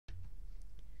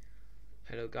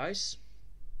Hello guys,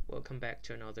 welcome back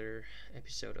to another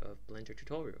episode of Blender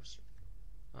tutorials.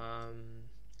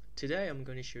 Today I'm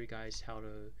going to show you guys how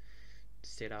to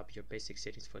set up your basic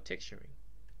settings for texturing.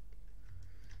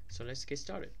 So let's get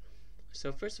started.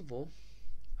 So first of all,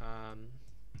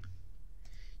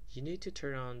 you need to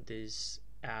turn on this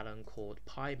add-on called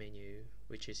Pi menu,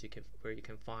 which is where you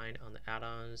can find on the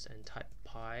add-ons and type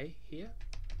Pi here.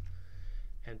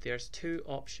 And there's two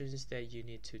options that you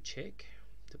need to check.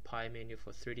 The Pi menu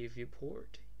for 3D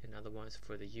viewport, and other ones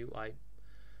for the UI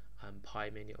Pi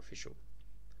menu official.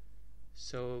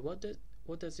 So what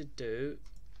does it do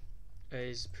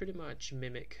is pretty much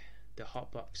mimic the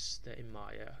hotbox that in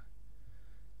Maya.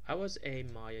 I was a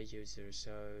Maya user,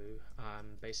 so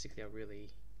basically I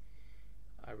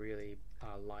really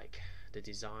like the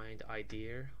design, the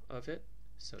idea of it.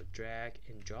 So drag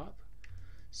and drop.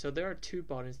 So there are two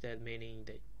buttons that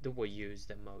we use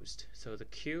the most. So the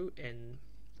Q and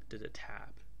the tab.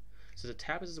 So the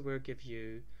tab is where it gives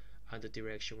you the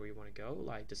direction where you want to go,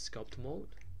 like the sculpt mode,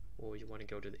 or you want to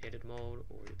go to the edit mode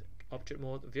or the object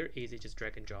mode. Very easy, just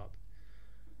drag and drop.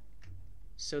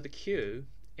 So the Q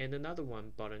and another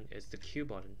one button is the Q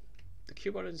button. The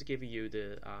Q buttons give you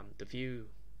the view,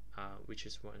 which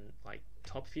is one like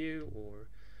top view or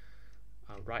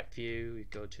right view. You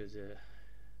go to the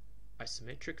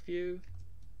isometric view.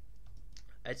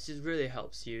 It just really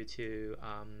helps you to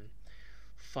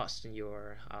fasten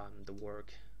your the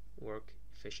work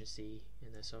efficiency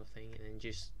and that sort of thing, and it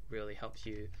just really helps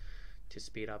you to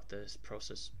speed up this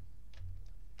process.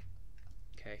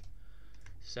 Okay,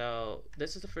 so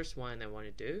this is the first one I want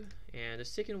to do, and the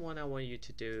second one I want you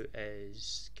to do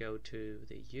is go to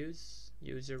the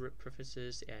user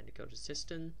preferences and go to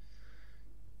system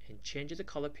and change the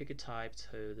color picker type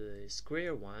to the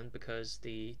square one, because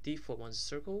the default one's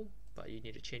circle, but you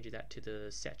need to change that to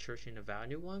the saturation of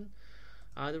value one.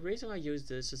 The reason I use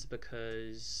this is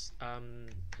because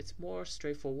it's more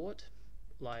straightforward.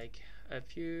 Like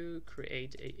if you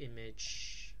create an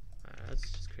image, let's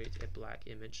just create a black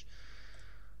image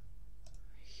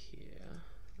here,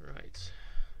 right?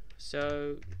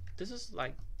 So this is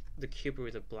like the cube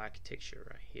with a black texture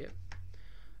right here,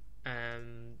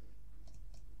 and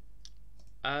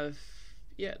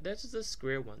yeah, that's the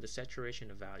square one, the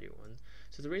saturation of value one.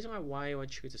 So the reason why I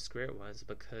want to choose the square one is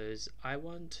because I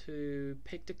want to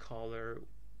pick the color.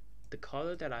 The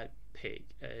color that I pick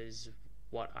is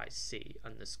what I see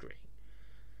on the screen.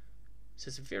 So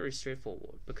it's very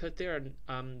straightforward, because there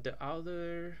are the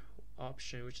other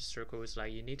option, which is circle, is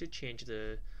like you need to change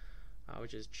the we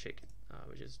just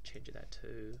change that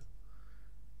to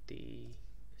the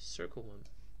circle one.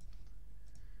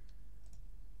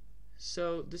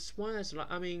 So this one is like,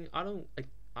 I mean, I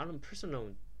don't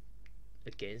personally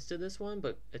against this one,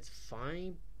 but it's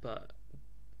fine. But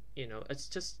you know, it's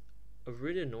just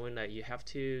really annoying that you have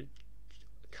to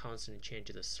constantly change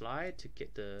the slide to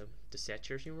get the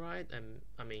saturation right. And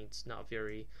I mean, it's not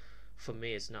very, for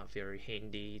me, it's not very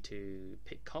handy to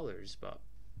pick colors. But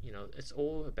you know, it's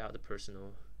all about the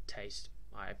personal taste.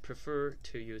 I prefer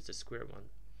to use the square one.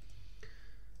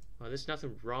 Well, there's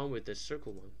nothing wrong with the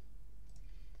circle one.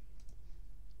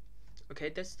 Okay,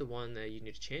 that's the one that you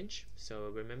need to change. So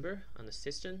remember, on the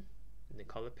system, in the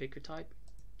color picker type,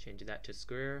 change that to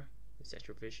square,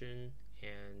 saturation,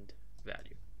 and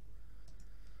value.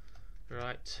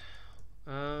 Alright.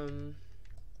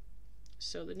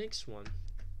 So the next one,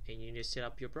 and you need to set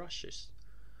up your brushes.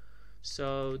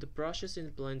 So the brushes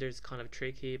in Blender is kind of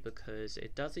tricky because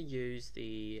it doesn't use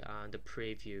the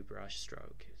preview brush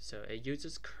stroke. So it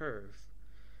uses curve.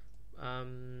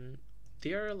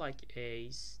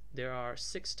 There are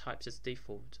 6 types of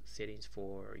default settings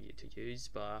for you to use,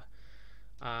 but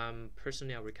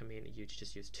personally I recommend you to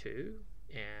just use 2,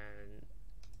 and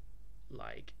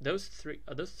like those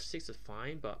 6 are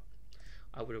fine, but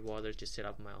I would rather just set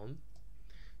up my own.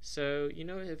 So you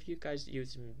know, if you guys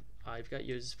use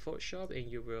Photoshop, and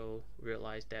you will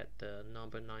realize that the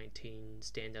number 19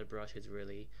 standard brush is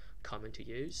really common to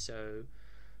use. So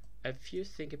if you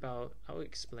think about, I'll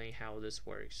explain how this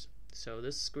works. So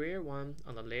this square one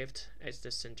on the left is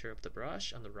the center of the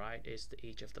brush, on the right is the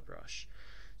edge of the brush.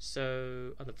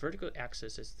 So on the vertical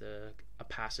axis is the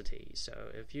opacity. So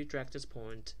if you drag this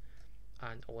point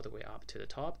and all the way up to the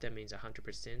top, that means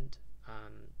 100%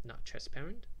 not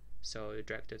transparent. So you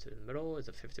drag it to the middle is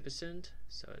a 50%.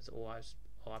 So it's all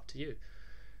up to you.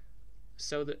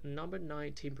 So the number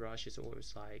 19 brush is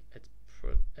always like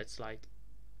it's like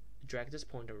drag this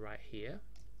pointer right here,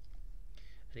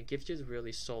 and it gives you a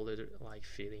really solid like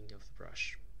feeling of the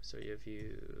brush. So if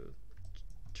you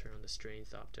turn the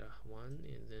strength up to 1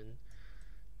 and then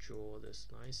draw this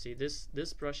line. See this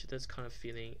brush, this kind of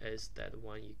feeling is that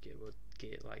one you will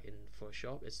get like in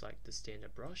Photoshop. It's like the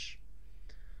standard brush.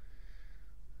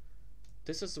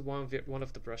 This is one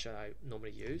of the brush that I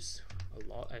normally use a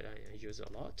lot. I use it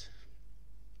a lot.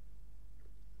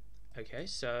 Okay,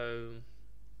 so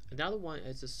another one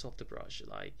is a softer brush,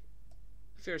 like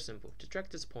very simple. To drag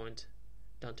this point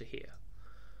down to here.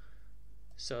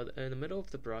 So in the middle of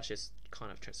the brush is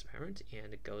kind of transparent,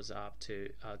 and it goes up to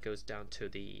goes down to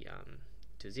the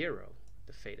to 0,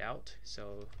 the fade out.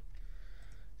 So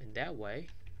in that way,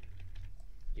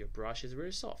 your brush is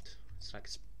very soft. It's like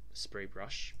a spray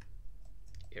brush,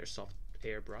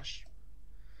 air brush.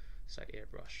 It's like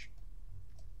airbrush.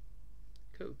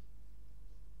 Cool.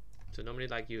 So normally,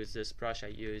 like use this brush I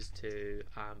use to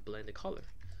blend the color.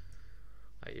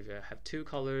 Like if I have two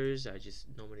colors, I just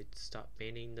normally start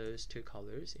painting those two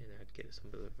colors, and I get some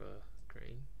bit of a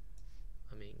green.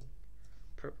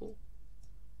 Purple.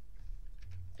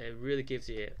 It really gives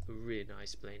you a really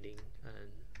nice blending and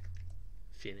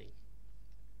feeling.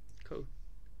 Cool.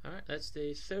 Alright, that's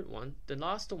the third one. The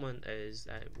last one is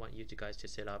I want you guys to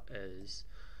set up is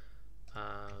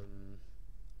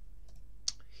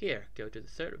here. Go to the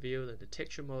third view, then the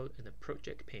texture mode, and the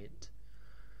project paint.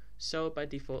 So by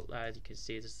default, as you can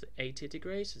see, this is 80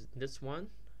 degrees. This one,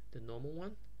 the normal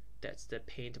one, that's the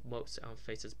paint most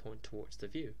faces point towards the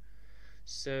view.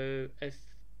 So if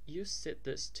you set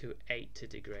this to 80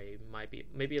 degree,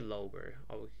 maybe lower.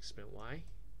 I'll explain why.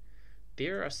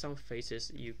 There are some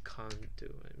faces you can't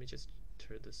do. Let me just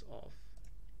turn this off.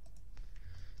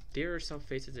 There are some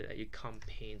faces that you can't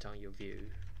paint on your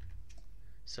view.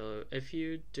 So if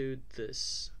you do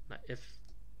this, like if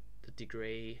the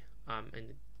degree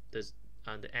and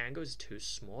the angle is too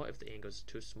small, if the angle is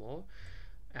too small,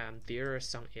 there are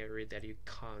some areas that you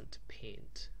can't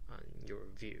paint on your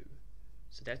view.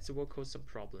 So that's what causes some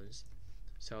problems.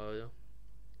 So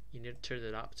you need to turn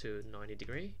it up to 90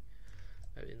 degree.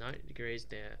 90 degrees,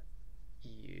 that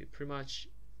you pretty much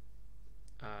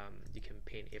you can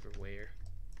paint everywhere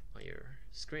on your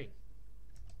screen.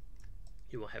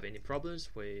 You won't have any problems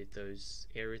with those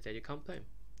areas that you can't paint.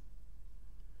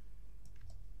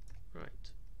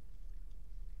 Right.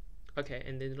 Okay,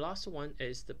 and then the last one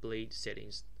is the bleed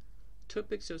settings. 2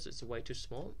 pixels is way too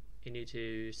small. You need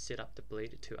to set up the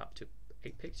bleed to up to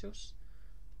 8 pixels.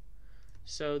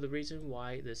 So the reason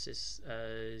why this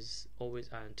is always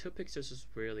 2 pixels is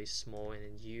really small,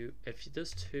 and if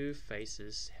those two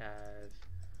faces have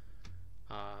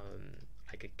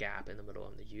like a gap in the middle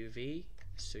of the UV,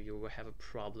 so you will have a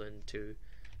problem to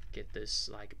get this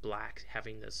like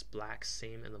having this black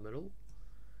seam in the middle.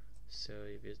 So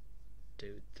if you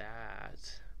do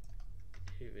that,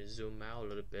 if you zoom out a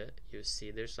little bit, you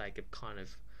see there's like a kind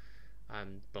of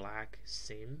black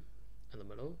seam in the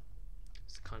middle.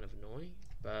 It's kind of annoying,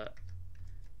 but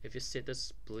if you set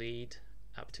this bleed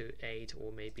up to 8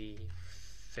 or maybe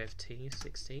 15,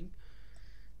 16,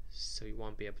 so you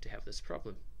won't be able to have this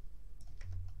problem.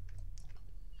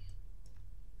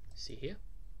 See here?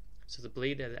 So the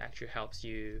bleed that actually helps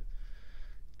you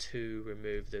to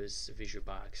remove those visual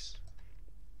bugs.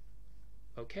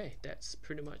 Okay, that's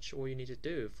pretty much all you need to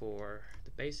do for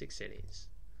the basic settings.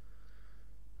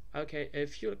 Okay,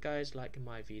 if you guys like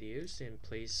my videos, then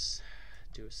please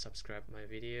do subscribe my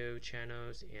video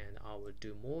channels, and I will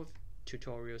do more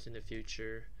tutorials in the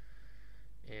future.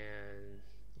 And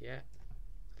yeah,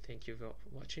 thank you for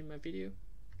watching my video.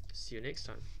 See you next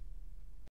time.